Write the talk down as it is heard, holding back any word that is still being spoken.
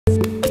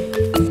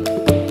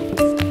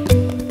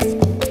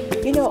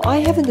I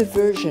have an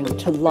aversion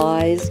to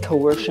lies,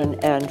 coercion,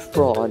 and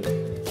fraud.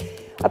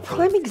 A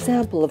prime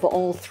example of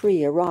all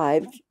three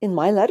arrived in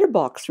my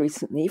letterbox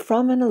recently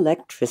from an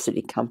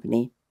electricity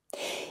company.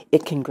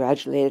 It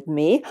congratulated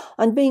me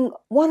on being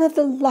one of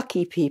the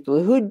lucky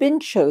people who'd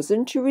been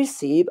chosen to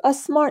receive a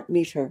smart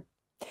meter.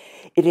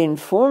 It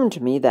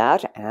informed me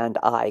that, and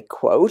I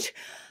quote,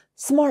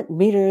 "Smart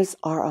meters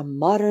are a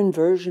modern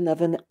version of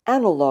an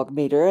analog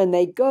meter, and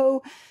they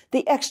go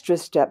the extra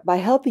step by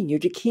helping you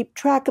to keep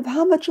track of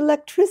how much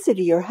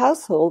electricity your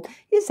household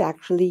is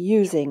actually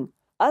using.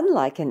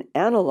 Unlike an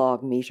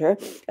analog meter,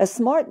 a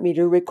smart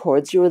meter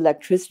records your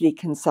electricity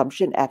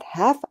consumption at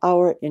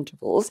half-hour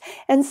intervals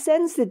and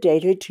sends the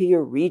data to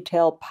your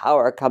retail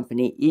power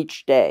company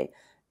each day."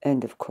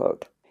 End of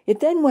quote. It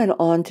then went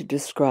on to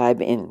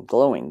describe in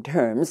glowing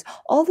terms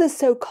all the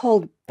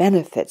so-called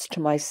benefits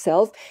to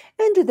myself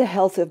and to the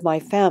health of my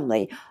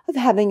family of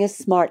having a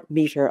smart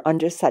meter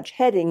under such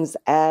headings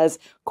as,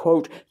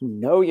 quote,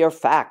 "know your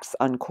facts,"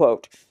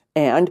 unquote,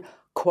 and,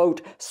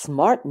 quote,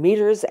 "smart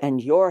meters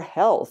and your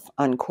health,"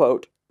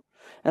 unquote.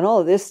 And all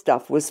of this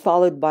stuff was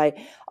followed by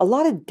a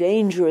lot of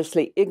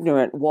dangerously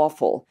ignorant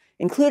waffle,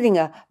 including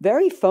a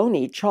very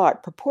phony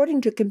chart purporting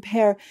to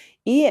compare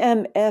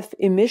EMF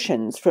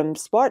emissions from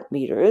smart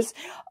meters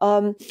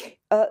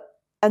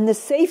and the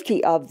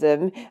safety of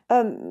them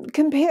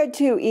compared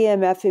to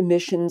EMF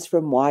emissions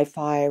from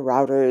Wi-Fi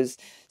routers,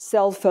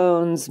 cell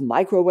phones,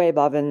 microwave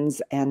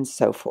ovens, and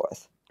so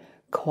forth.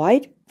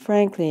 Quite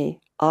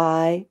frankly,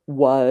 I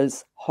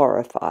was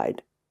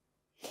horrified.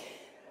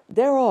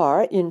 There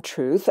are, in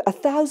truth,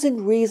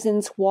 1,000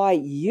 reasons why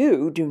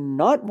you do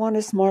not want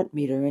a smart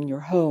meter in your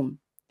home.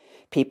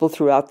 People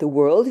throughout the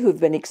world who have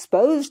been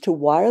exposed to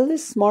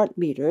wireless smart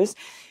meters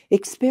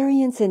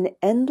experience an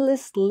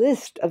endless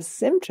list of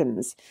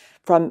symptoms,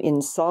 from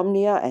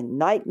insomnia and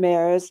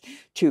nightmares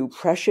to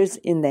pressures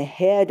in the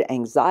head,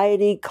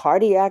 anxiety,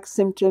 cardiac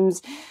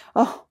symptoms.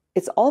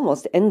 It's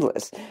almost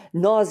endless.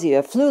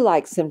 Nausea,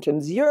 flu-like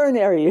symptoms,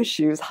 urinary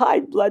issues,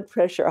 high blood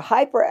pressure,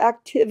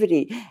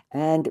 hyperactivity,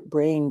 and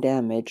brain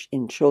damage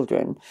in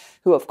children,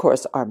 who, of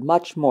course, are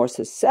much more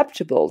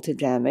susceptible to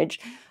damage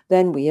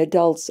than we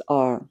adults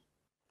are.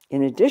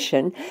 In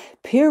addition,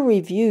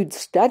 peer-reviewed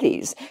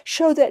studies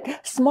show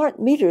that smart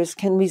meters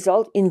can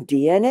result in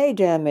DNA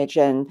damage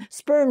and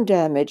sperm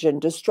damage and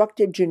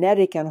destructive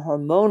genetic and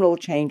hormonal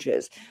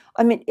changes.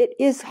 It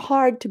is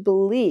hard to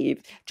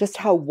believe just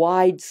how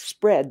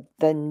widespread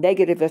the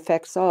negative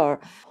effects are.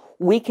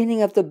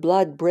 Weakening of the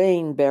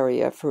blood-brain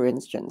barrier, for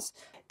instance.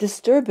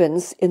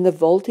 Disturbance in the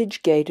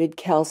voltage-gated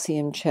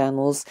calcium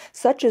channels,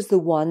 such as the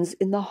ones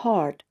in the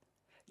heart.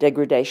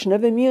 Degradation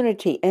of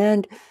immunity,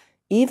 and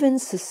even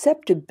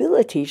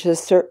susceptibility to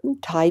certain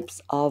types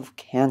of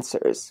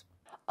cancers.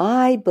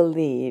 I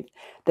believe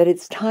that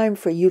it's time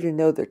for you to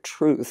know the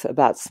truth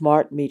about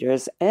smart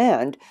meters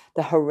and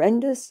the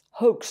horrendous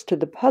hoax to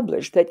the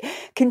public that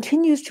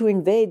continues to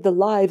invade the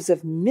lives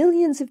of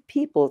millions of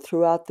people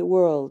throughout the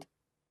world.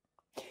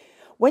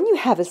 When you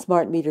have a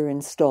smart meter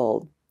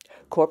installed,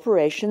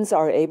 corporations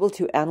are able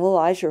to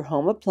analyze your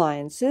home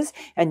appliances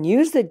and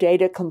use the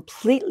data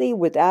completely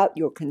without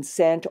your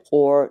consent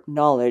or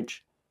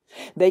knowledge.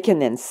 They can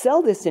then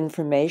sell this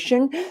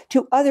information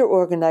to other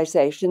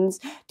organizations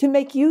to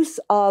make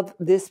use of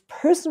this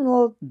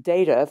personal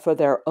data for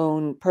their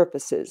own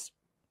purposes.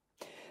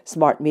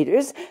 Smart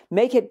meters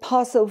make it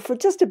possible for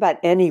just about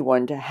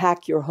anyone to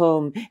hack your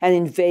home and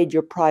invade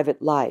your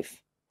private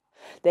life.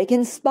 They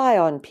can spy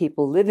on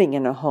people living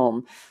in a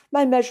home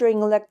by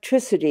measuring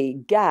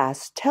electricity,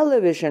 gas,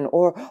 television,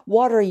 or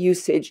water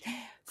usage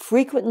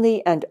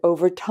frequently and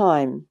over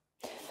time.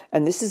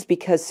 And this is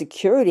because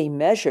security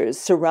measures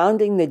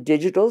surrounding the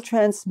digital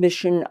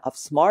transmission of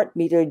smart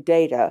meter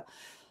data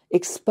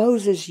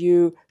exposes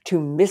you to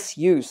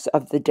misuse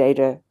of the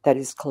data that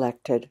is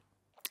collected.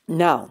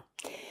 Now,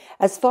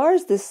 as far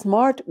as the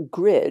smart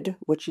grid,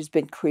 which has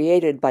been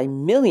created by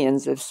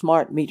millions of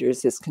smart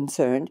meters, is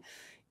concerned,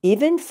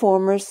 even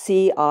former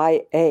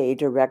CIA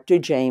Director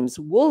James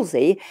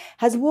Woolsey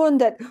has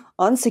warned that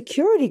on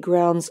security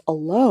grounds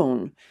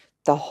alone,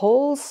 the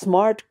whole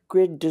smart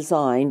grid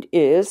design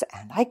is,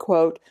 and I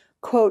quote,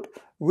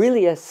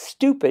 "really a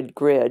stupid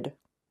grid."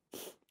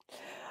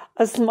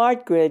 A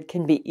smart grid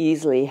can be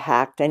easily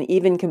hacked and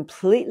even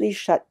completely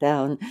shut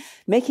down,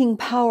 making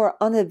power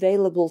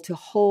unavailable to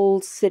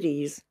whole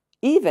cities.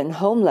 Even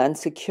Homeland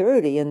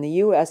Security in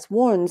the U.S.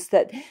 warns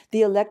that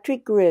the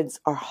electric grids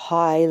are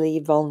highly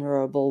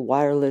vulnerable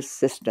wireless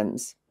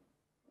systems.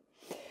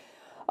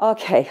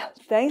 Okay,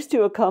 thanks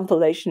to a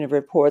compilation of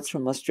reports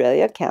from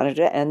Australia,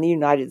 Canada, and the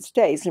United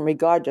States in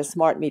regard to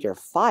smart meter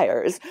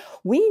fires,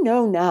 we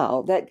know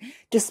now that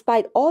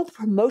despite all the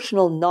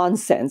promotional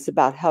nonsense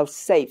about how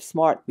safe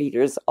smart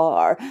meters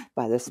are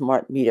by the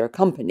smart meter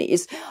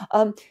companies,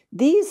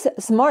 these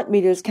smart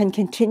meters can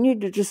continue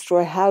to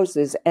destroy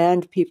houses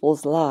and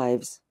people's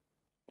lives.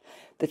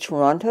 The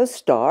Toronto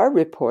Star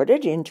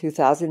reported in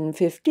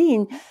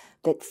 2015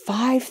 that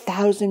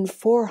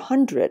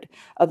 5,400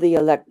 of the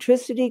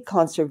electricity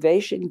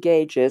conservation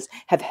gauges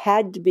have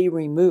had to be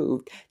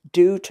removed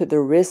due to the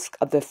risk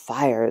of the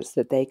fires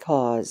that they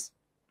cause.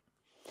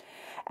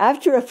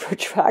 After a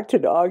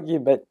protracted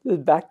argument,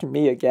 back to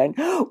me again,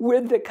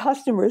 with the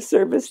customer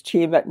service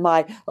team at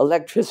my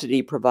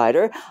electricity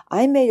provider,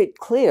 I made it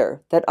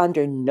clear that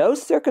under no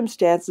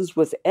circumstances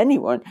was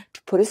anyone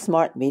to put a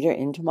smart meter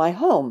into my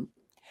home.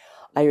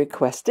 I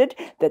requested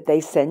that they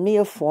send me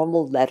a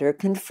formal letter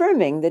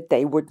confirming that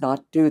they would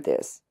not do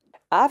this.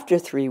 After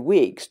 3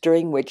 weeks,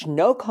 during which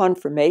no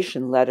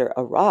confirmation letter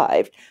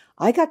arrived,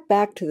 I got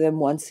back to them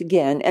once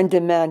again and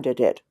demanded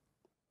it.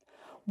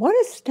 What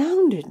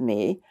astounded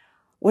me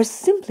was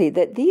simply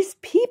that these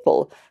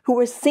people who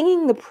were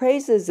singing the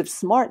praises of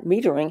smart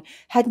metering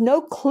had no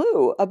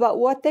clue about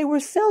what they were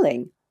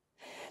selling.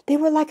 They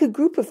were like a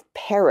group of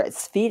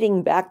parrots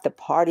feeding back the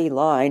party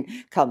line,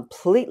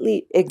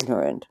 completely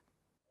ignorant.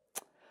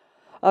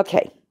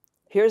 Okay,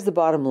 here's the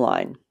bottom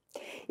line.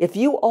 If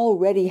you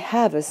already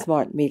have a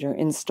smart meter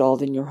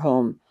installed in your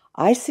home,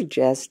 I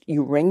suggest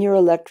you ring your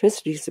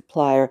electricity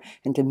supplier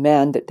and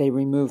demand that they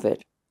remove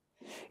it.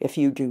 If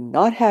you do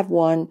not have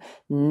one,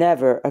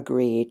 never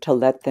agree to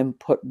let them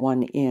put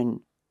one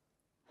in.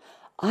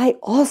 I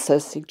also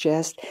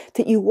suggest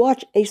that you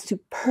watch a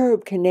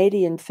superb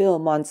Canadian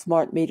film on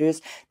smart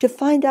meters to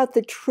find out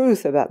the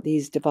truth about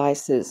these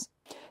devices.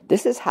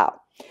 This is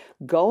how.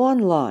 Go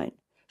online.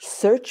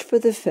 Search for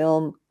the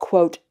film,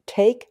 quote,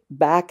 Take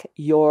Back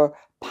Your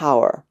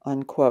Power,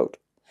 unquote.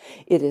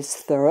 It is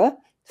thorough,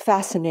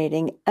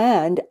 fascinating,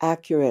 and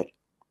accurate.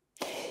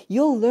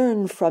 You'll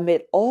learn from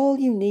it all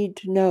you need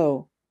to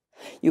know.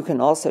 You can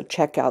also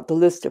check out the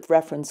list of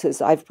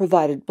references I've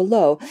provided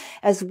below,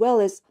 as well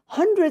as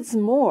hundreds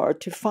more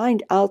to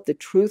find out the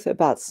truth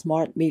about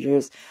smart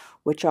meters,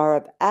 which are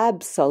of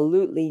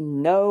absolutely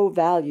no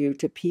value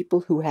to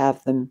people who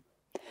have them.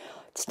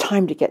 It's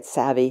time to get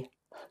savvy.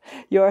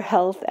 Your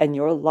health and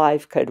your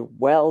life could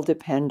well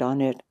depend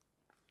on it.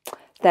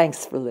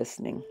 Thanks for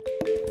listening.